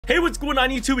Hey, what's going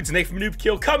on YouTube? It's Nick from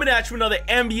Noobkill coming at you with another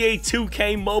NBA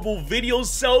 2K mobile video.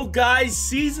 So guys,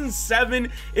 season 7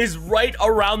 is right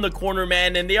around the corner,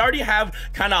 man, and they already have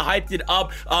kind of hyped it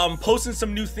up, posting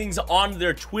some new things on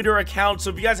their Twitter account. So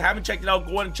if you guys haven't checked it out,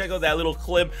 go on and check out that little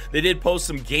clip. They did post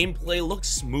some gameplay. It looks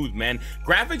smooth, man.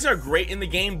 Graphics are great in the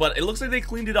game, but it looks like they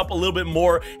cleaned it up a little bit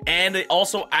more, and they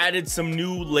also added some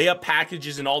new layup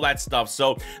packages and all that stuff.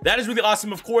 So that is really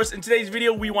awesome. Of course, in today's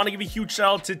video, we want to give a huge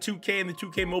shout out to 2K and the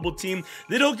 2K mobile team.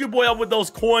 They hook your boy up with those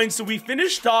coins. So we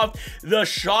finished off the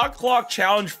shot clock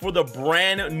challenge for the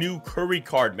brand new Curry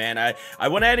card, man. I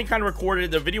went ahead and kind of recorded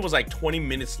it. The video was like 20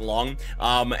 minutes long,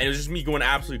 and it was just me going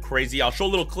absolutely crazy. I'll show a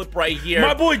little clip right here.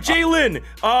 My boy Jalen,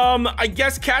 I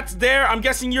guess Cat's there. I'm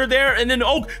guessing you're there. And then,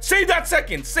 oh, save that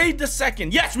second. Save the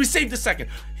second. Yes, we saved the second.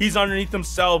 He's underneath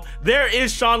himself. There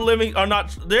is Sean Living, or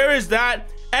not. There is that.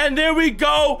 And there we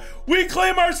go. We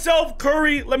claim ourselves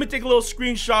Curry. Let me take a little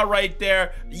screenshot right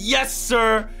there. Yes,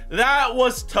 sir. That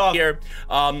was tough here.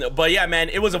 But yeah, man,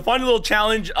 it was a fun little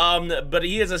challenge. But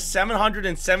he has a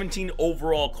 717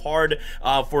 overall card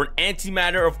for an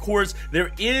antimatter. Of course,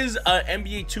 there is an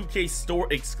NBA 2K store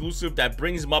exclusive that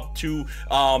brings him up to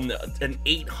an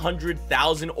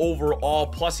 800,000 overall.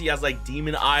 Plus, he has like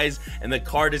demon eyes, and the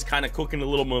card is kind of cooking a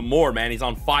little bit more, man. He's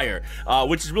on fire,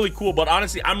 which is really cool. But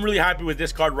honestly, I'm really happy with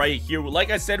this card right here.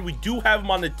 Like I said, we do have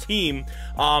him on the team,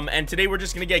 and today we're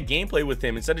just gonna get gameplay with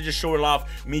him instead of just showing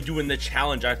off me doing the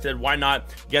challenge. I said, why not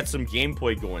get some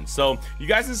gameplay going? So you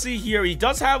guys can see here, he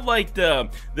does have like the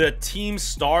team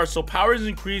star, so power is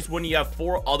increased when you have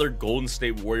 4 other Golden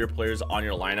State Warrior players on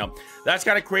your lineup. That's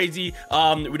kind of crazy.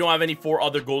 We don't have any 4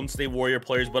 other Golden State Warrior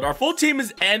players, but our full team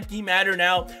is antimatter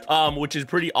now, which is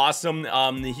pretty awesome.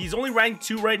 He's only rank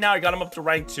 2 right now. I got him up to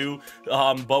rank 2,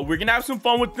 but we're gonna have some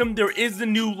fun with them. There is the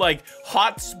new like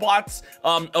hot spots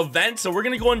event, so we're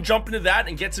gonna go and jump into that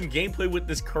and get some gameplay with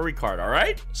this Curry card. All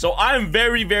right, so I'm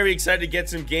very excited to get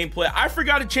some gameplay. I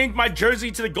forgot to change my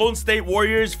jersey to the Golden State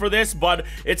Warriors for this, but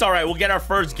it's all right. We'll get our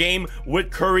first game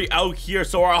with Curry out here.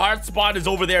 So our hot spot is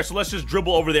over there, so let's just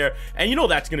dribble over there, and you know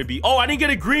that's gonna be, oh, I didn't get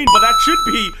a green, but that should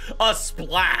be a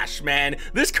splash, man.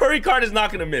 This Curry card is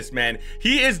not gonna miss, man.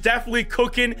 He is definitely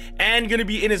cooking and gonna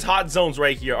be in his hot zones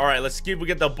right here. All right, let's see if we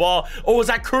get the ball. Oh, is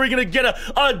that Curry gonna get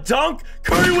a dunk?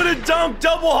 Curry with a dunk.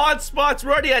 Double hot spots.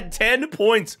 We're already at 10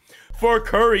 points for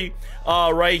Curry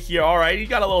right here. All right, he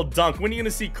got a little dunk. When are you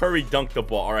gonna see Curry dunk the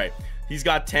ball? All right, he's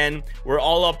got 10. We're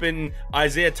all up in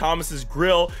Isaiah Thomas's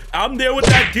grill. I'm there with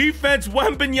that defense.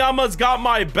 Wembanyama's got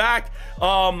my back.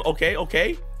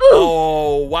 Okay.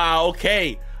 Oh, wow.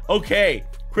 Okay.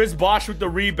 Chris Bosh with the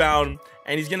rebound,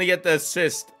 and he's gonna get the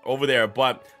assist over there,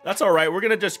 but that's all right. We're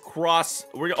gonna just cross.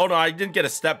 Oh no, I didn't get a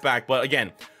step back, but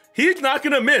again, he's not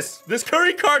gonna miss. This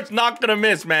Curry card's not gonna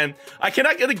miss, man. I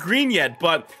cannot get a green yet,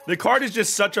 but the card is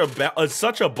just such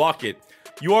a bucket.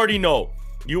 You already know.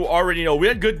 We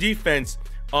had good defense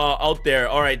out there.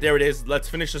 All right, there it is. Let's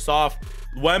finish this off.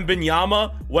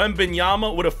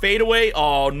 Wembanyama with a fadeaway.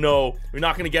 Oh no, we're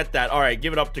not gonna get that. All right,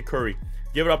 give it up to Curry.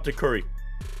 Give it up to Curry,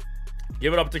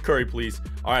 please.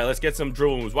 All right, let's get some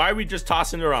dribble moves. Why are we just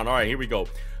tossing it around? All right, here we go.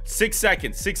 6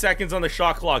 seconds. 6 seconds on the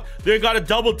shot clock. They got to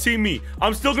double team me.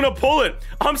 I'm still gonna pull it.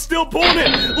 I'm still pulling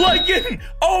it. Like it.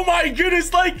 Oh my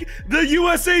goodness, like the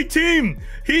USA team.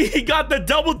 He got the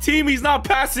double team. He's not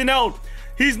passing out.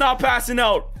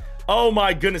 Oh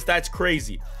my goodness, that's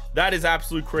crazy. That is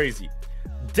absolute crazy.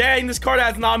 Dang, this card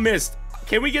has not missed.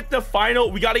 Can we get the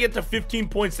final? We got to get to 15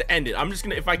 points to end it. I'm just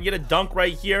gonna, if I can get a dunk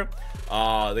right here.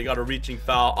 They got a reaching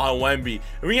foul on Wemby.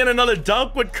 And we get another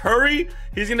dunk with Curry.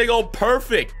 He's gonna go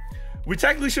perfect. We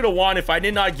technically should have won if I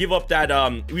did not give up that.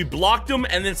 We blocked him,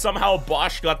 and then somehow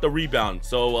Bosh got the rebound.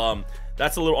 So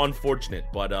that's a little unfortunate,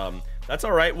 but that's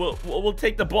all right. We'll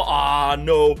take the ball. Ah,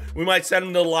 no, we might send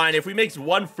him to the line. If we makes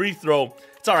 1 free throw,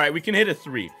 it's all right. We can hit a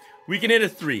 3.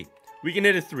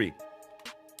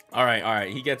 All right.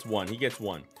 He gets 1.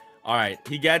 All right,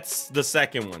 he gets the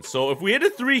second one. So if we hit a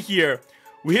 3 here,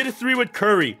 we hit a 3 with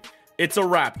Curry, it's a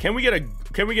wrap. Can we get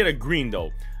a green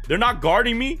though? They're not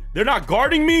guarding me.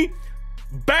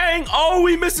 Bang! Oh,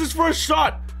 he misses for a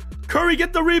shot. Curry,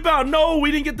 get the rebound. No, we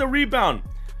didn't get the rebound.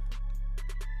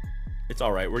 It's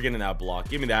all right. We're getting that block.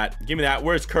 Give me that.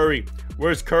 Where's Curry?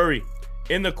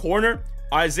 In the corner.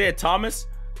 Isaiah Thomas.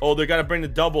 Oh, they got to bring the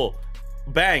double.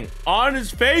 Bang. On his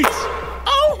face.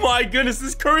 Oh my goodness,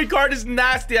 this Curry card is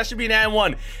nasty. That should be an and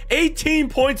 1. 18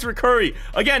 points for Curry.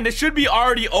 Again, this should be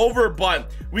already over,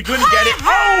 but we couldn't get it.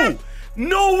 Oh,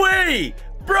 no way.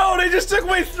 Bro, they just took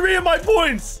away 3 of my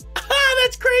points.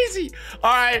 That's crazy.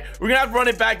 All right, we're gonna have to run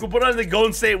it back. We'll put on the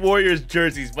Golden State Warriors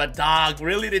jerseys. But dog,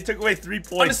 really, they took away 3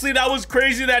 points. Honestly, that was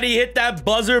crazy that he hit that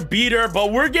buzzer beater.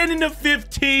 But we're getting to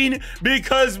 15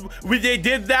 because they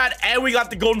did that, and we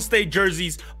got the Golden State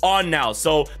jerseys on now.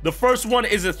 So the first one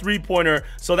is a 3-pointer.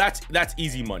 So that's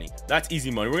easy money. That's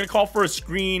easy money. We're gonna call for a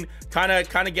screen, kind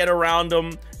of get around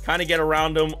them.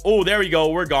 Oh, there we go.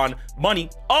 We're gone.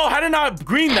 Money. Oh, how did not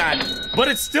green that? But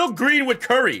it's still green with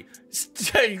Curry.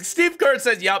 Steve Kerr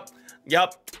says, yep.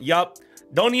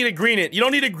 Don't need to green it. You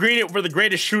don't need to green it for the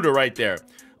greatest shooter right there.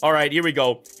 All right, here we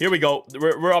go.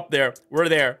 We're up there. We're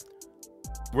there.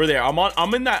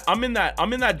 I'm in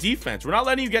that defense. We're not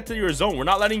letting you get to your zone. We're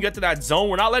not letting you get to that zone.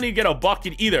 We're not letting you get a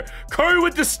bucket either. Curry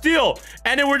with the steal.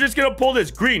 And then we're just gonna pull this.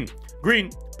 Green.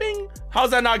 Bing.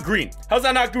 How's that not green?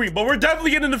 But we're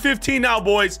definitely getting to 15 now,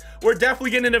 boys. We're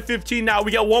definitely getting to 15 now.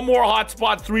 We got one more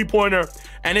hotspot 3-pointer,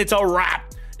 and it's a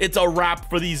wrap. It's a wrap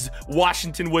for these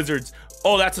Washington Wizards.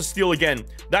 Oh, that's a steal again.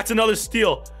 That's another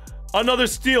steal.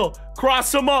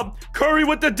 Cross him up. Curry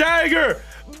with the dagger.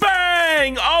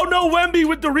 Bang! Oh no, Wemby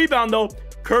with the rebound though.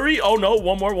 Curry. Oh no,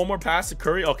 one more pass to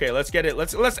Curry. Okay, let's get it.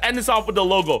 Let's end this off with the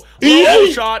logo.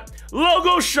 Logo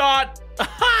shot.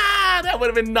 That would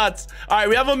have been nuts. All right,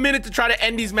 we have a minute to try to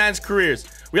end these man's careers.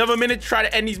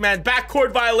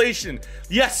 Backcourt violation.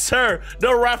 Yes, sir.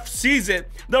 The ref sees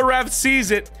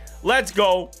it. Let's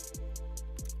go.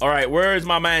 All right, where is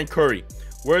my man Curry?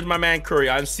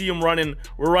 I see him running.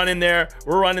 We're running there.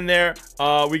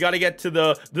 We got to get to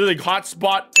the hot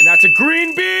spot, and that's a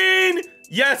green bean.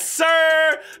 Yes,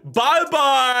 sir.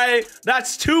 Bye-bye.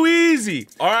 That's too easy.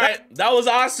 All right, that was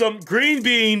awesome. Green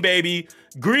bean, baby.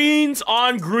 Greens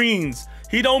on greens.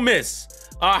 He don't miss.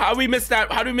 How do we miss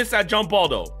that jump ball,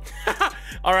 though?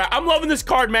 All right, I'm loving this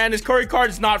card, man. This Curry card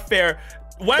is not fair.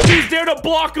 Wemby's there to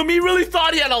block him. He really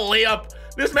thought he had a layup.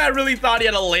 This man really thought he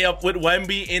had a layup with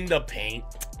Wemby in the paint.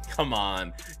 Come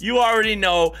on. You already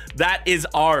know that is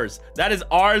ours. That is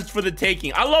ours for the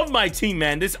taking. I love my team,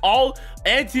 man. This all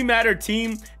antimatter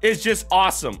team is just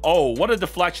awesome. Oh, what a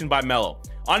deflection by Melo.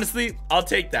 Honestly, I'll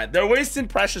take that. They're wasting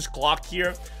precious clock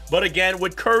here. But again,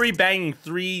 with Curry banging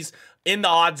threes in the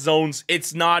odd zones,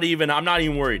 I'm not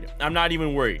even worried.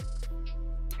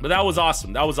 But that was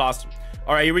awesome.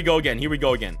 All right, here we go again.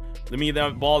 Let me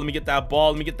get that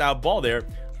ball there.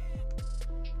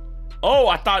 Oh,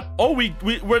 I thought,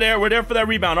 we're there for that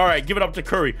rebound. All right, give it up to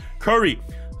Curry.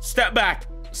 Step back,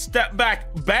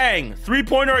 bang,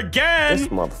 3-pointer again. This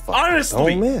motherfucker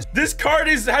honestly, don't miss. This card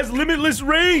has limitless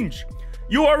range.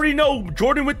 You already know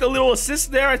Jordan with the little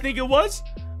assist there, I think it was.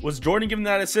 Was Jordan giving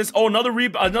that assist? Oh,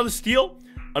 another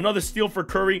steal for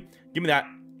Curry. Give me that.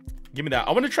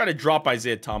 I want to try to drop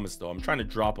Isaiah Thomas though. I'm trying to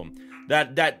drop him.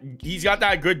 He's got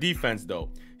that good defense though.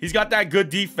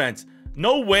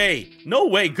 No way.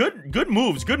 Good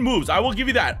moves. I will give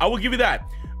you that.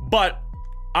 But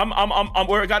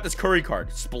I got this Curry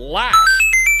card. Splash.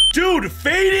 Dude,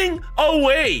 fading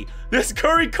away. This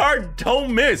Curry card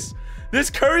don't miss.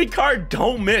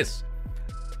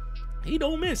 He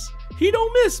don't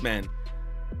miss, man.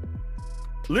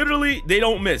 Literally, they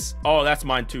don't miss. Oh, that's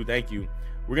mine too. Thank you.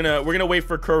 We're gonna wait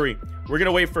for Curry.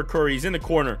 He's in the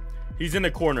corner.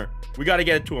 We got to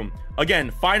get it to him.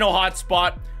 Again, final hot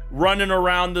spot. Running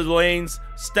around the lanes.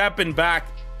 Stepping back.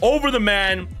 Over the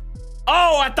man.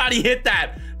 Oh, I thought he hit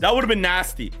that. That would have been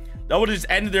nasty. That would have just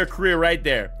ended their career right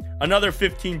there. Another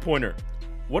 15-pointer.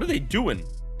 What are they doing?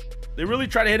 They really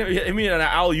try to hit me in an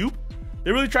alley-oop?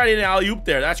 They really tried to hit an alley-oop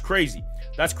there. That's crazy.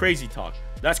 That's crazy talk.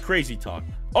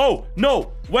 Oh,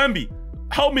 no. Wemby.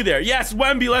 Help me there. Yes,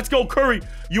 Wemby. Let's go, Curry.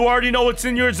 You already know it's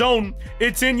in your zone.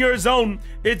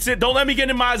 Don't let me get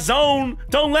in my zone.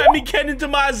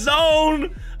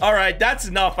 All right, that's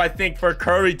enough, I think, for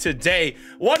Curry today.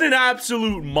 What an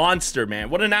absolute monster,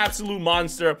 man. Let's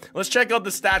check out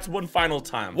the stats one final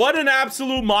time. What an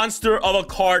absolute monster of a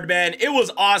card, man. It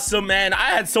was awesome, man. I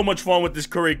had so much fun with this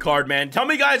Curry card, man. Tell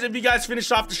me, guys, if you guys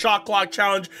finished off the shot clock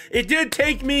challenge. It did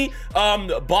take me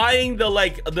buying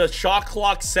the shot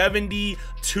clock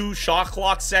 72 shot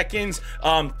clock seconds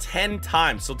 10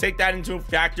 times. So take that into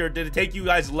factor. Did it take you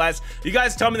guys less? You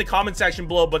guys tell me in the comment section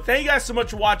below. But thank you guys so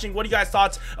much for watching. What are you guys'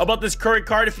 thoughts about this Curry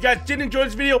card? If you guys did enjoy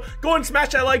this video, go and smash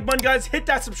that like button, guys. Hit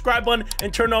that subscribe button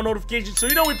and turn on notifications so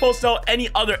you know we post out any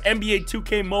other NBA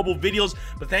 2K mobile videos.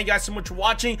 But thank you guys so much for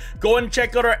watching. Go ahead and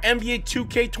check out our NBA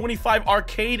 2K25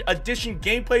 Arcade Edition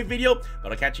gameplay video.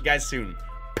 But I'll catch you guys soon.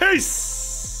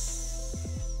 Peace.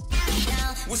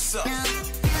 What's up?